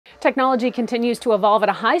Technology continues to evolve at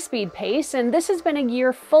a high-speed pace, and this has been a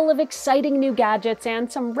year full of exciting new gadgets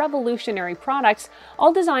and some revolutionary products,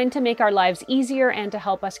 all designed to make our lives easier and to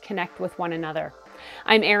help us connect with one another.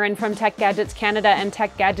 I'm Erin from Tech Gadgets Canada and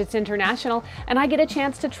Tech Gadgets International, and I get a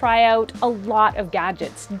chance to try out a lot of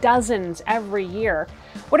gadgets, dozens every year.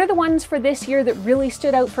 What are the ones for this year that really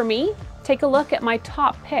stood out for me? Take a look at my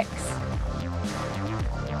top picks.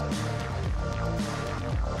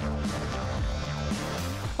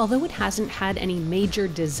 Although it hasn't had any major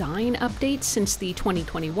design updates since the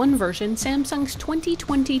 2021 version, Samsung's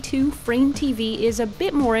 2022 Frame TV is a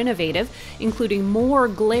bit more innovative, including more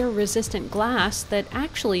glare-resistant glass that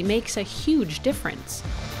actually makes a huge difference.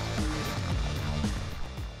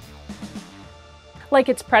 Like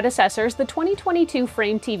its predecessors, the 2022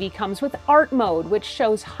 Frame TV comes with Art Mode, which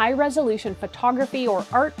shows high-resolution photography or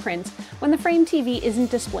art prints when the Frame TV isn't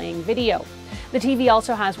displaying video. The TV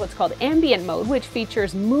also has what's called Ambient Mode, which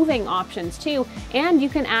features moving options too, and you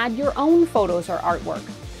can add your own photos or artwork.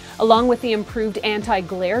 Along with the improved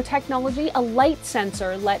anti-glare technology, a light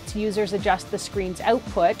sensor lets users adjust the screen's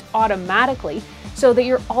output automatically so that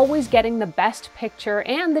you're always getting the best picture,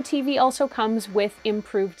 and the TV also comes with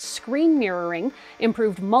improved screen mirroring,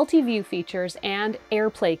 improved multi-view features, and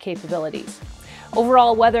AirPlay capabilities.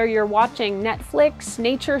 Overall, whether you're watching Netflix,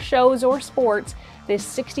 nature shows, or sports, this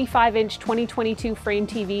 65-inch 2022 Frame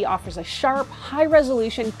TV offers a sharp,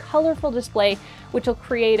 high-resolution, colorful display which will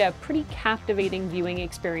create a pretty captivating viewing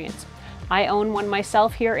experience. I own one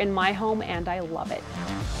myself here in my home and I love it.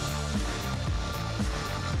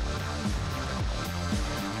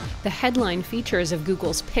 The headline features of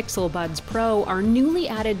Google's Pixel Buds Pro are newly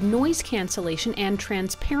added noise cancellation and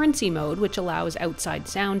transparency mode, which allows outside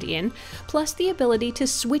sound in, plus the ability to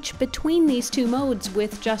switch between these two modes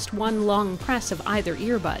with just one long press of either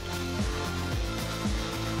earbud.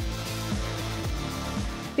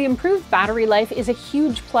 The improved battery life is a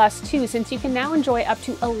huge plus too, since you can now enjoy up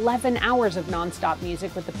to 11 hours of non-stop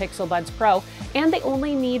music with the Pixel Buds Pro, and they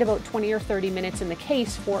only need about 20 or 30 minutes in the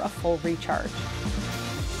case for a full recharge.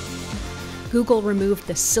 Google removed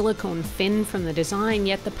the silicone fin from the design,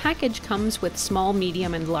 yet the package comes with small,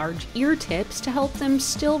 medium, and large ear tips to help them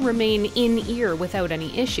still remain in-ear without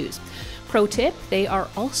any issues. Pro tip, they are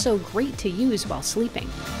also great to use while sleeping.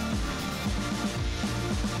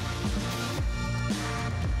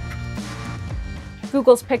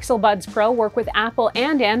 Google's Pixel Buds Pro work with Apple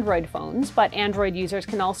and Android phones, but Android users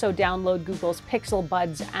can also download Google's Pixel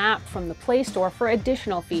Buds app from the Play Store for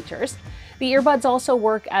additional features. The earbuds also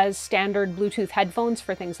work as standard Bluetooth headphones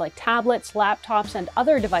for things like tablets, laptops, and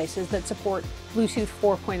other devices that support Bluetooth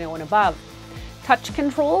 4.0 and above. Touch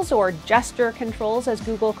controls, or gesture controls as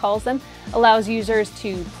Google calls them, allows users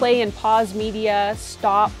to play and pause media,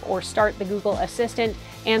 stop or start the Google Assistant,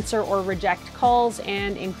 answer or reject calls,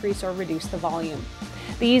 and increase or reduce the volume.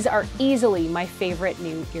 These are easily my favorite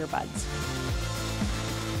new earbuds.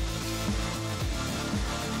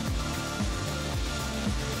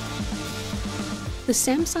 The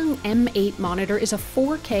Samsung M8 monitor is a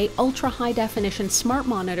 4K ultra-high-definition smart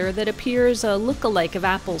monitor that appears a look-alike of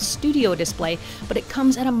Apple's Studio display, but it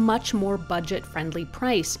comes at a much more budget-friendly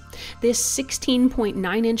price. This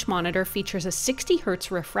 16.9-inch monitor features a 60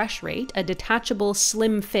 Hz refresh rate, a detachable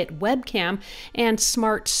slim-fit webcam, and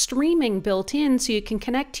smart streaming built in so you can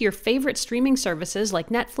connect to your favorite streaming services like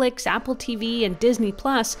Netflix, Apple TV, and Disney+.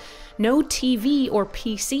 No TV or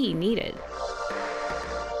PC needed.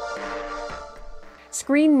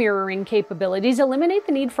 Screen mirroring capabilities eliminate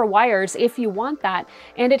the need for wires if you want that,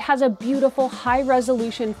 and it has a beautiful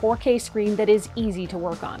high-resolution 4K screen that is easy to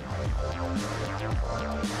work on.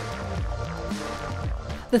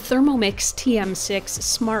 The Thermomix TM6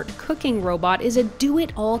 smart cooking robot is a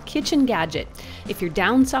do-it-all kitchen gadget. If you're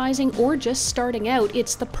downsizing or just starting out,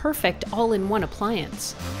 it's the perfect all-in-one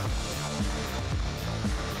appliance.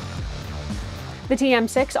 The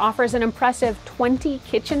TM6 offers an impressive 20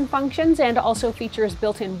 kitchen functions and also features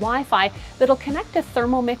built-in Wi-Fi that'll connect to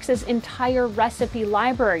Thermomix's entire recipe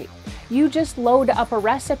library. You just load up a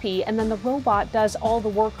recipe and then the robot does all the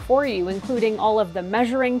work for you, including all of the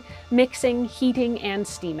measuring, mixing, heating, and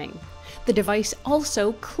steaming. The device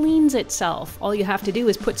also cleans itself. All you have to do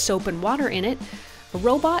is put soap and water in it. A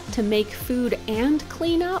robot to make food and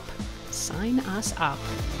clean up? Sign us up.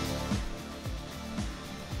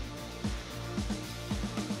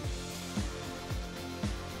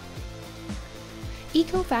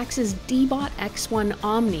 Ecovacs's D-Bot X1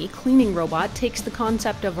 Omni cleaning robot takes the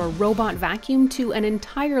concept of a robot vacuum to an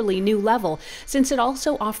entirely new level, since it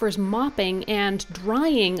also offers mopping and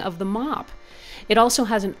drying of the mop. It also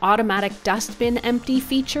has an automatic dustbin empty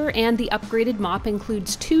feature, and the upgraded mop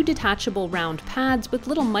includes 2 detachable round pads with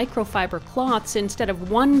little microfiber cloths instead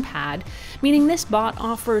of 1 pad, meaning this bot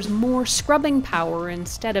offers more scrubbing power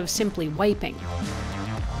instead of simply wiping.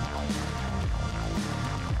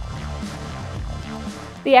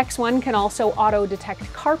 The X1 can also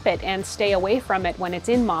auto-detect carpet and stay away from it when it's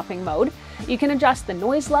in mopping mode. You can adjust the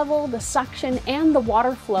noise level, the suction, and the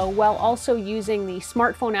water flow while also using the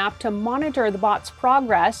smartphone app to monitor the bot's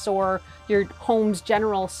progress or your home's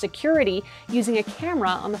general security using a camera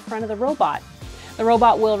on the front of the robot. The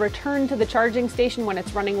robot will return to the charging station when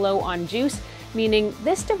it's running low on juice, meaning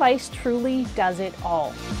this device truly does it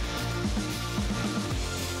all.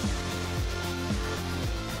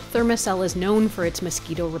 Thermacell is known for its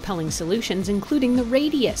mosquito-repelling solutions, including the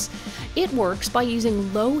Radius. It works by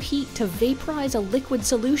using low heat to vaporize a liquid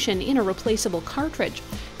solution in a replaceable cartridge.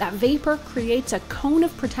 That vapor creates a cone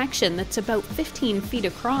of protection that's about 15 feet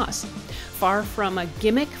across. Far from a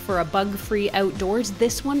gimmick for a bug-free outdoors,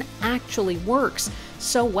 this one actually works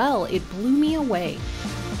so well it blew me away.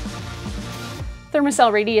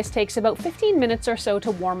 Thermacell Radius takes about 15 minutes or so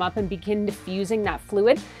to warm up and begin diffusing that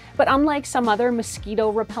fluid, but unlike some other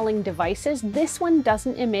mosquito-repelling devices, this one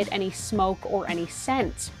doesn't emit any smoke or any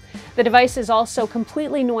scent. The device is also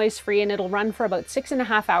completely noise-free, and it'll run for about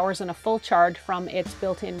 6.5 hours on a full charge from its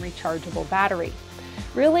built-in rechargeable battery.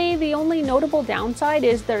 Really, the only notable downside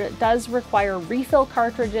is that it does require refill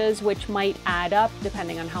cartridges, which might add up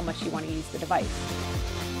depending on how much you want to use the device.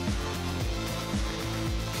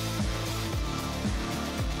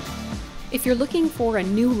 If you're looking for a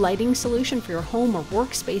new lighting solution for your home or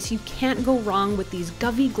workspace, you can't go wrong with these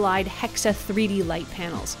Govee Glide Hexa 3D light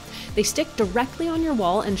panels. They stick directly on your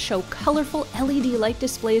wall and show colorful LED light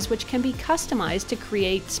displays which can be customized to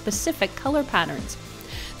create specific color patterns.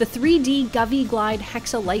 The 3D Govee Glide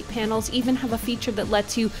Hexa light panels even have a feature that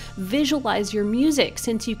lets you visualize your music,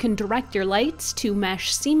 since you can direct your lights to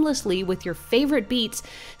mesh seamlessly with your favorite beats,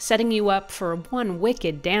 setting you up for one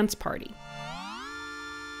wicked dance party.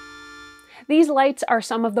 These lights are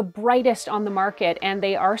some of the brightest on the market, and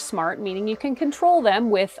they are smart, meaning you can control them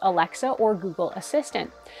with Alexa or Google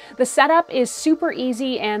Assistant. The setup is super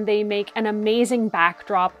easy, and they make an amazing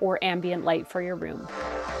backdrop or ambient light for your room.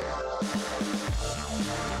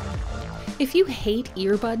 If you hate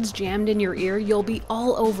earbuds jammed in your ear, you'll be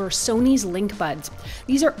all over Sony's LinkBuds.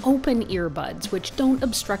 These are open earbuds, which don't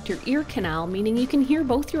obstruct your ear canal, meaning you can hear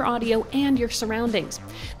both your audio and your surroundings.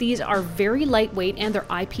 These are very lightweight, and they're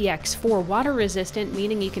IPX4 water resistant,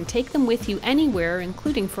 meaning you can take them with you anywhere,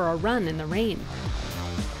 including for a run in the rain.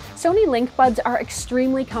 Sony LinkBuds are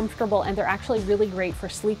extremely comfortable, and they're actually really great for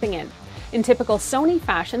sleeping in. In typical Sony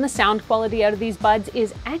fashion, the sound quality out of these buds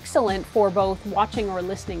is excellent for both watching or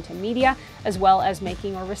listening to media, as well as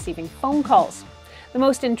making or receiving phone calls. The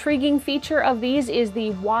most intriguing feature of these is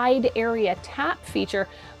the wide area tap feature,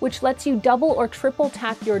 which lets you double or triple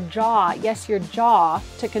tap your jaw, yes, your jaw,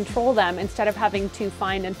 to control them instead of having to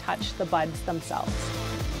find and touch the buds themselves.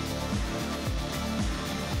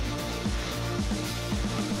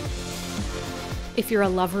 If you're a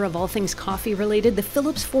lover of all things coffee related, the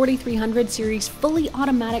Philips 4300 series fully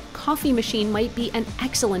automatic coffee machine might be an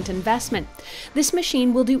excellent investment. This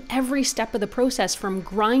machine will do every step of the process from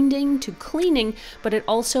grinding to cleaning, but it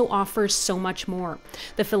also offers so much more.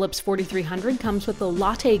 The Philips 4300 comes with the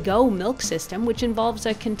Latte Go milk system, which involves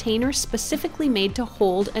a container specifically made to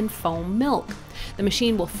hold and foam milk. The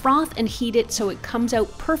machine will froth and heat it so it comes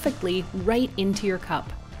out perfectly right into your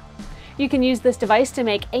cup. You can use this device to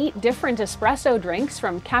make 8 different espresso drinks,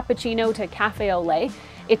 from cappuccino to cafe au lait.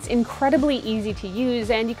 It's incredibly easy to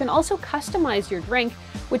use, and you can also customize your drink,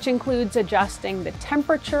 which includes adjusting the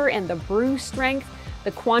temperature and the brew strength,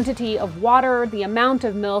 the quantity of water, the amount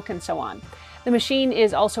of milk, and so on. The machine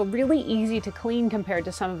is also really easy to clean compared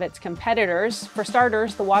to some of its competitors. For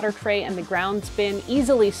starters, the water tray and the grounds bin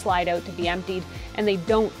easily slide out to be emptied, and they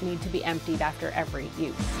don't need to be emptied after every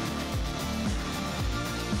use.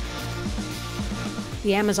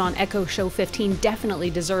 The Amazon Echo Show 15 definitely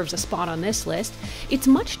deserves a spot on this list. It's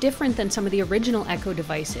much different than some of the original Echo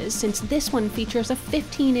devices, since this one features a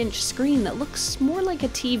 15-inch screen that looks more like a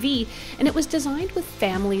TV, and it was designed with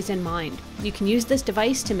families in mind. You can use this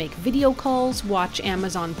device to make video calls, watch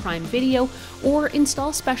Amazon Prime Video, or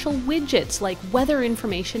install special widgets like weather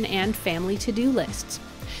information and family to-do lists.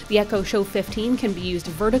 The Echo Show 15 can be used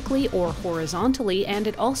vertically or horizontally, and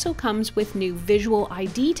it also comes with new visual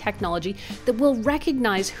ID technology that will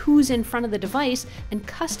recognize who's in front of the device and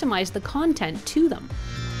customize the content to them.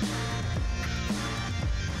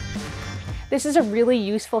 This is a really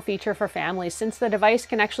useful feature for families since the device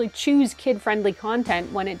can actually choose kid-friendly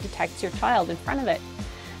content when it detects your child in front of it.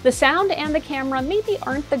 The sound and the camera maybe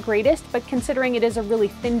aren't the greatest, but considering it is a really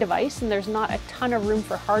thin device and there's not a ton of room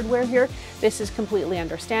for hardware here, this is completely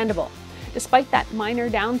understandable. Despite that minor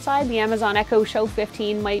downside, the Amazon Echo Show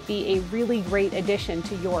 15 might be a really great addition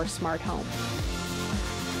to your smart home.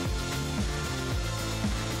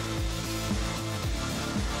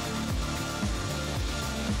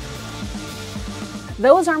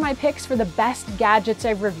 Those are my picks for the best gadgets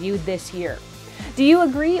I've reviewed this year. Do you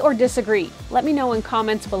agree or disagree? Let me know in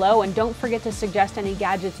comments below, and don't forget to suggest any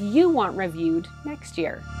gadgets you want reviewed next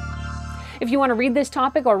year. If you want to read this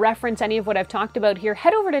topic or reference any of what I've talked about here,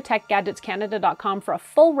 head over to techgadgetscanada.com for a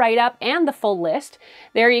full write-up and the full list.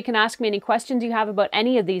 There you can ask me any questions you have about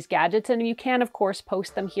any of these gadgets, and you can of course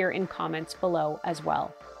post them here in comments below as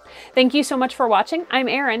well. Thank you so much for watching. I'm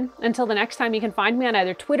Erin. Until the next time, you can find me on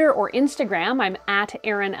either Twitter or Instagram. I'm at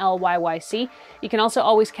ErinLYYC. You can also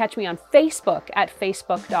always catch me on Facebook at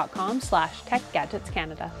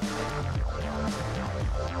facebook.com/techgadgetscanada.